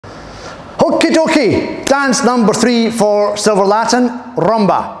Okie dokie, dance number 3 for Silver Latin,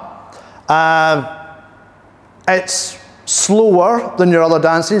 Rumba. It's slower than your other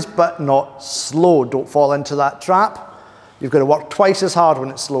dances, but not slow. Don't fall into that trap. You've got to work twice as hard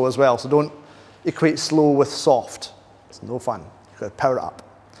when it's slow as well, so don't equate slow with soft. It's no fun. You've got to power it up.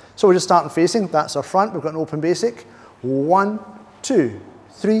 So we're just starting facing. That's our front. We've got an open basic. 1, 2,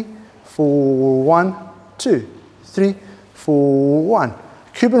 3, 4, 1, 2, 3, 4, 1.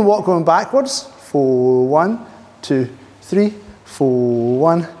 Cuban walk going backwards. 4, 1, 2, 3, 4,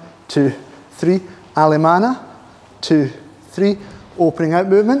 1, 2, 3. Alemana. 2, 3. Opening out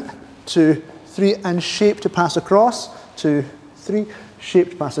movement. 2, 3. And shape to pass across. 2, 3.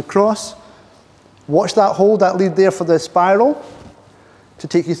 Shape to pass across. Watch that hold, that lead there for the spiral to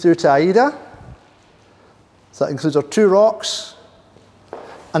take you through to Aida. So that includes our 2 rocks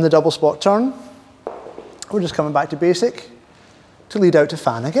and the double spot turn. We're just coming back to basic to lead out to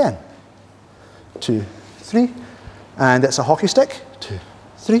fan again. 2, 3, and it's a hockey stick. 2,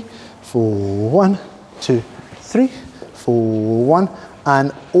 3, 4, 1, 2, 3, 4, 1,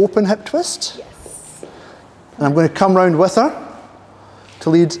 and open hip twist. Yes. And I'm going to come round with her to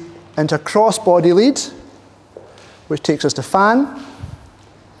lead into a cross body lead, which takes us to fan,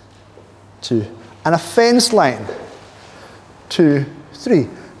 2, and a fence line, 2, 3,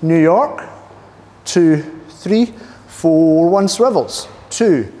 New York, 2, 3, 4, 1, Swivels,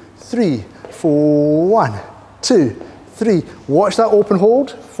 2, 3, 4, 1, 2, 3. Watch that open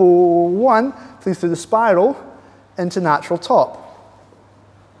hold, 4, 1, please through the spiral into natural top,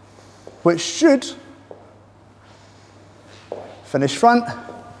 which should finish front,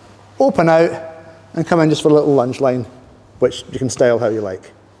 open out, and come in just for a little lunge line, which you can style how you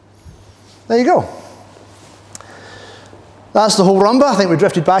like. There you go. That's the whole rumba. I think we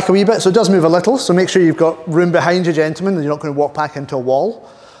drifted back a wee bit, so it does move a little, so make sure you've got room behind you, gentlemen, and you're not going to walk back into a wall.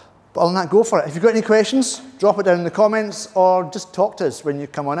 But other than that, go for it. If you've got any questions, drop it down in the comments, or just talk to us when you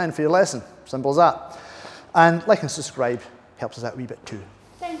come on in for your lesson. Simple as that. And like and subscribe helps us out a wee bit too.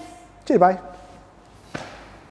 Thanks. Cheers, bye.